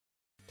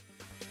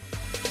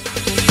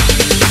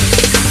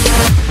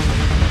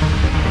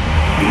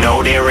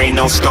there ain't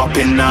no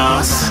stopping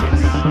us.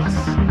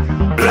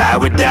 Fly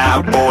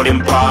without boarding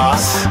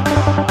pass.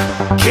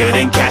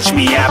 Couldn't catch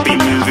me, I'll be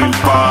moving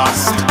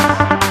fast.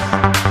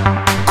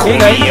 Call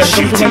me a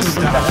shooting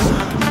star.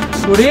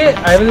 Today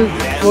I will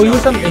show you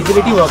some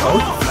agility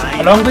workouts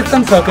along with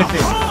some circuit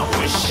training.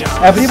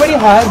 Everybody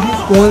has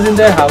these cones in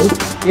their house.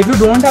 If you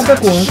don't have the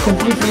cones,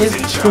 simply place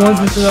stones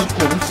instead of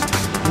cones.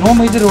 No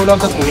major role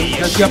of the cones,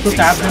 just you have to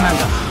tap them and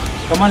done.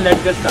 Come on,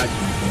 let's get started.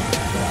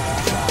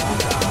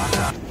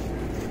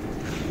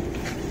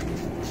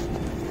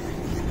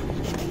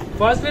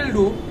 First we'll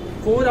do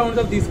 4 rounds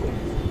of these cones.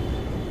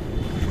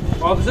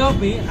 Observe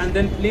me and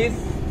then place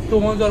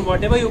stones or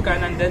whatever you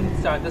can and then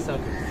start the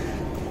circuit.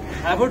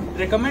 I would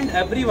recommend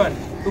everyone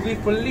to be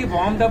fully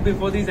warmed up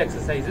before these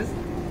exercises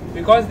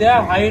because they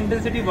are high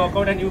intensity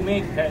workout and you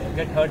may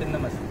get hurt in the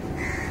muscle.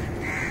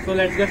 So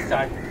let's get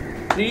started.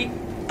 3,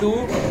 2,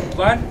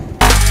 1.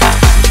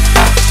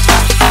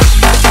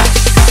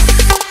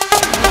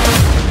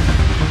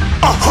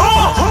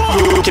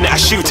 Looking at a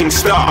shooting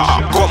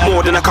star. Got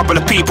more than a couple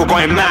of people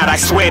going mad, I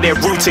swear they're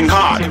rooting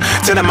hard.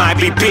 Tell them I'd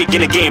be big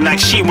in the game like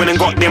she went and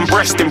got them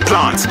breast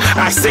implants.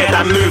 I said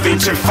I'm moving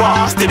too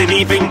fast, didn't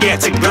even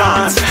get a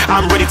glance.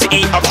 I'm ready to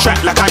eat up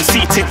track like I'm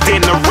seated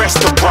in a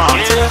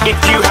restaurant. If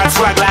you had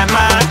swag like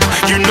mine,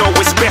 you know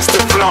it's best to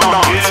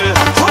flaunt.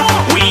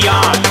 We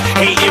aren't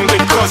hating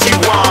because you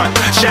aren't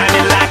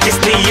shining like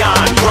it's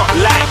neon, rock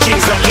like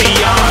kings of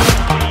Leon.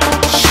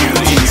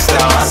 Shooting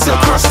stars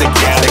across the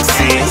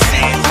galaxy.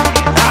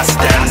 I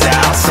stand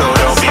out, so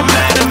don't be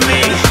mad at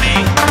me.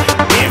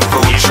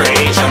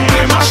 Infiltrate, I'm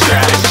with my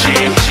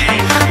strategy.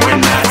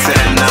 When I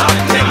turn up,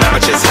 then I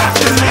just have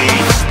to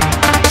leave.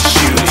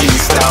 Shooting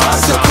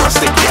stars across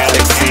the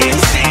galaxy.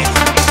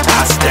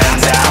 I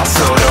stand out,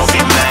 so don't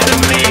be mad at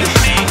me.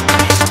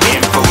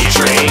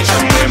 Infiltrate,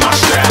 I'm with my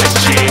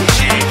strategy.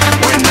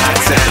 When I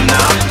turn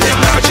up, then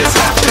I just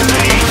have to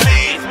leave.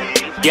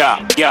 Yeah,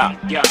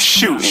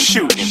 shooting.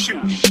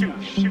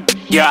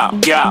 Yeah,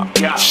 shooting.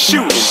 Yeah,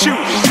 shooting.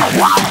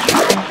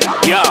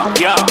 Yeah,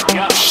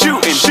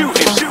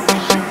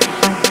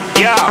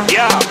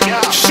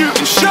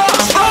 shooting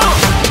shots.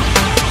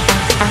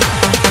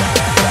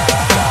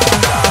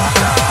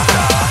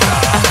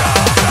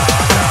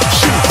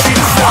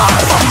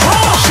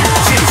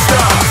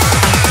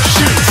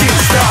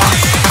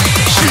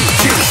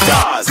 Shooting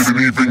stars.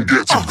 Didn't even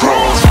get to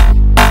cross.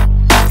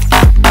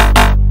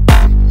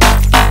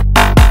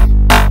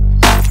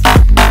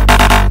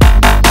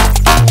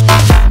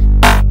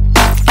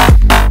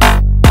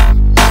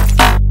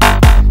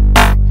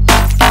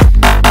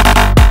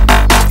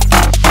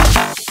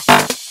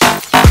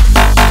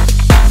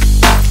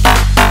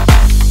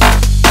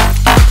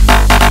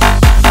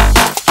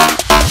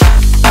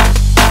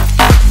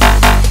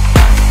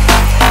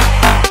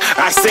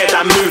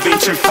 I'm moving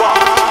too far.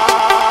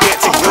 Get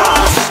to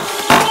glass.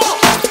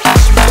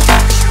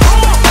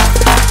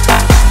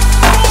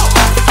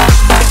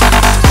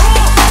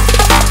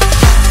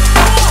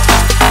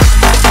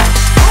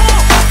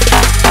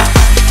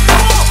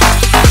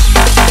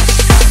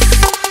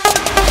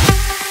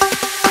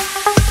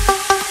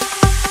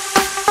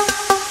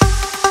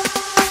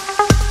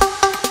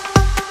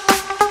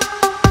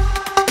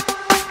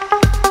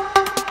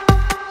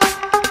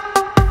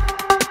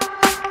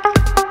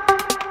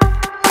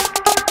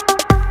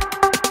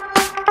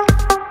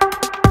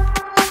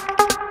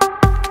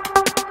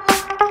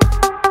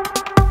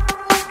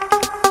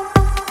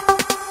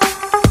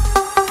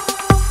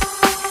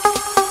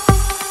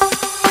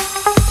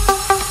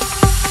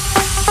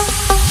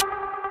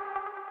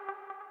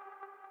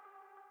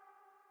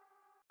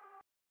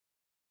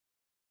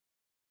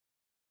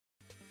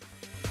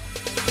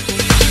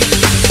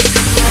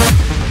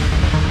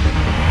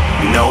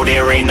 No,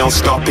 there ain't no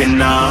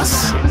stopping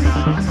us.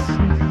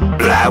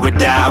 Fly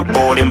without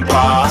boarding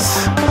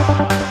pass.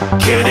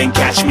 Couldn't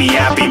catch me,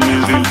 I'll be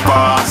moving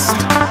fast.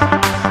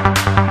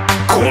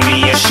 Call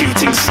me a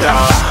shooting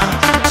star.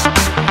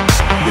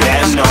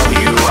 Let them know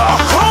who you are.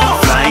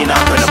 Flying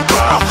up in a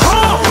bar.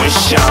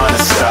 Wish on a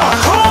star.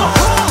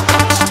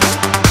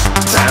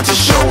 Time to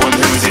show them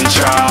who's in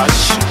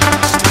charge.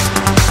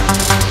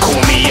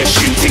 Call me a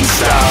shooting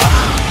star.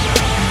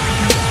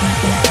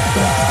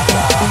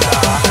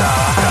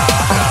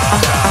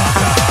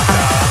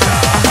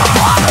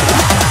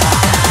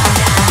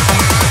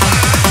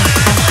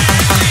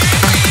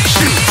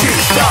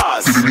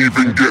 Didn't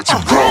even get to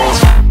cross.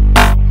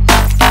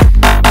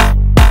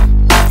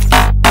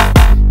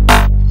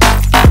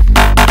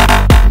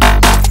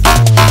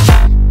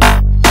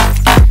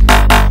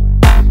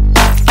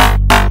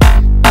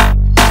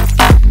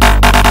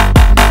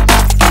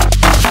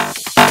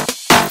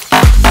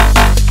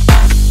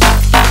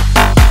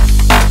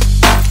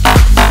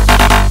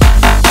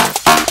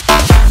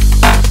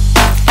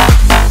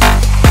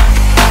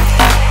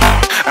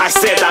 I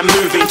said I'm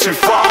moving too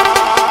far.